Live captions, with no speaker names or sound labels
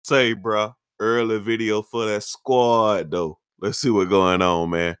say, bro, early video for that squad, though. Let's see what's going on,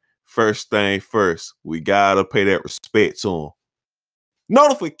 man. First thing first, we gotta pay that respect to them.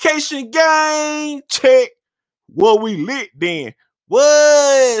 Notification gang, check. What we lit then?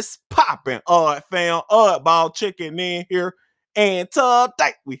 What's popping? Odd fam, Oddball checking in here. And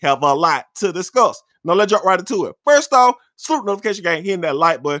today we have a lot to discuss. Now let's jump right into it. First off, salute notification gang, hitting that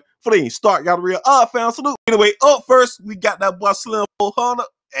like button. Before they start, y'all the real Odd fam salute. Anyway, up first, we got that boy Slim400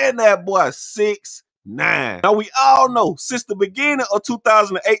 and that boy 6ix9ine. Now we all know since the beginning of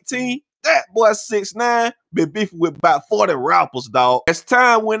 2018, that boy 6ix9ine been beefing with about 40 rappers, dog. As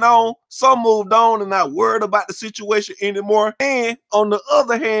time went on, some moved on and not worried about the situation anymore. And on the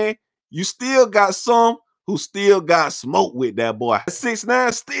other hand, you still got some who still got smoke with that boy.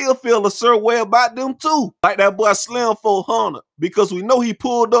 6ix9ine still feel a certain way about them too. Like that boy Slim400. Because we know he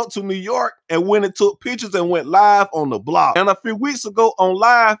pulled up to New York and went and took pictures and went live on the block. And a few weeks ago on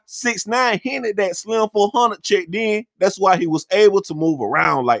live, 6ix9ine hinted that Slim400 checked in. That's why he was able to move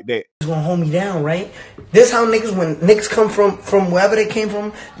around like that. He's gonna hold me down, right? This how niggas, when niggas come from wherever they came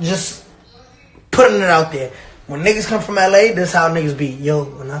from, just putting it out there. When niggas come from LA, this how niggas be. Yo,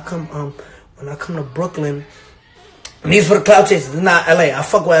 when I come to Brooklyn, and these for the cloud chasers, it's not LA. I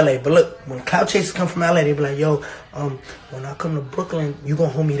fuck with LA, but look, when the cloud chasers come from LA, they be like, yo, when I come to Brooklyn, you gonna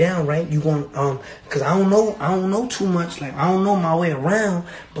hold me down, right? You gonna, cause I don't know too much, like I don't know my way around,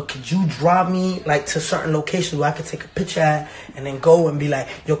 but could you drive me like to certain locations where I could take a picture at and then go and be like,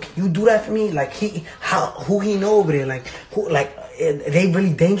 yo, can you do that for me? Like who he know over there? Like who, like they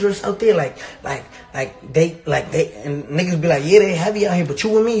really dangerous out there? Like they and niggas be like, yeah, they heavy out here, but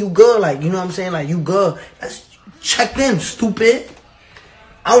you with me, you good, like, you know what I'm saying? Like you good. Let's check them, stupid.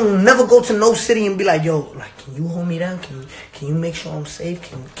 I will never go to no city and be like, yo, like, can you hold me down? Can you make sure I'm safe?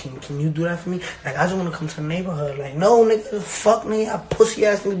 Can you do that for me? Like, I just want to come to the neighborhood. Like, no, nigga, fuck me. I pussy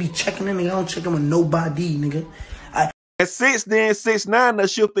ass nigga be checking in, nigga. I don't check in with nobody, nigga. And since then, 6ix9ine done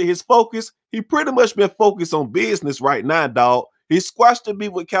shifted his focus. He pretty much been focused on business right now, dog. He squashed the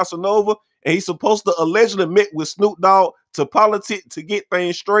beef with Casanova, and he's supposed to allegedly meet with Snoop Dogg to politic to get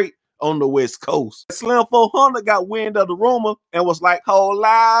things straight on the West Coast. Slim400 got wind of the rumor and was like, hold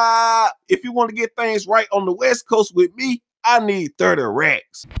up, if you want to get things right on the West Coast with me, I need 30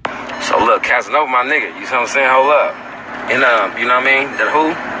 racks. So look, Casanova, my nigga, you know what I'm saying? Hold up. And you know what I mean? That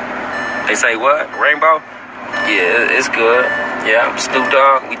who? They say what? Rainbow? Yeah, it's good. Yeah, Snoop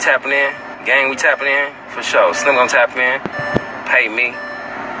Dogg, we tapping in. Gang, we tapping in. For sure. Slim gonna tap in. Pay me.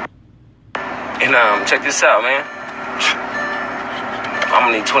 And check this out, man. I'm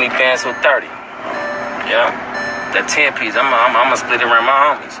gonna need 20 bands with 30. Yeah? That 10 piece, I'm gonna split it around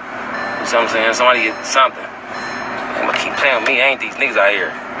my homies. You know what I'm saying? Somebody get something. I'm gonna keep playing with me. Ain't these niggas out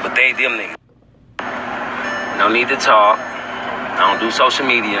here. But they them niggas. No need to talk. I don't do social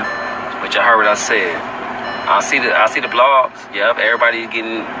media. But you heard what I said. I see the blogs. Yep, everybody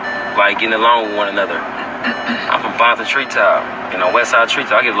getting along with one another. I'm from Bonta Treetop. You know, Westside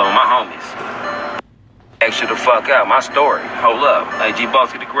Treetop. I get along with my homies. Ask you the fuck out. My story. Hold up. Hey, G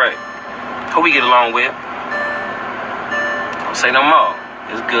Bossy the Great. Who we get along with? Don't say no more.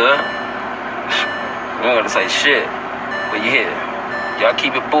 It's good. We ain't gonna say shit. But yeah, y'all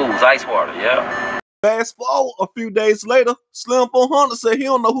keep it booze, ice water, yeah? Fast forward a few days later, Slim400 said he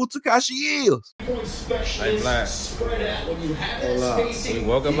don't know who Tekashi is. Hey, Black. Hold up. We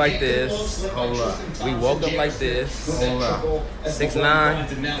woke up like this. Hold up. We woke up like this. Hold up.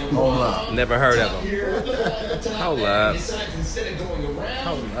 6ix9ine. Hold up. Never heard of him. Hold up.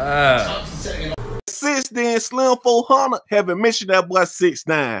 Hold up. Since then, Slim400 haven't mentioned that boy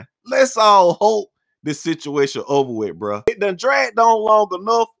 6ix9ine. Let's all hope this situation over with, bro. It done dragged on long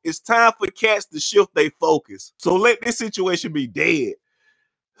enough. It's time for cats to shift their focus. So let this situation be dead.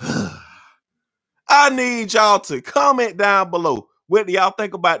 I need y'all to comment down below. What do y'all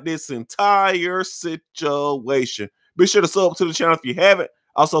think about this entire situation? Be sure to sub to the channel if you haven't.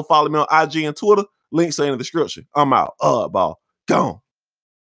 Also follow me on IG and Twitter. Links are in the description. I'm out. Oddball. Gone.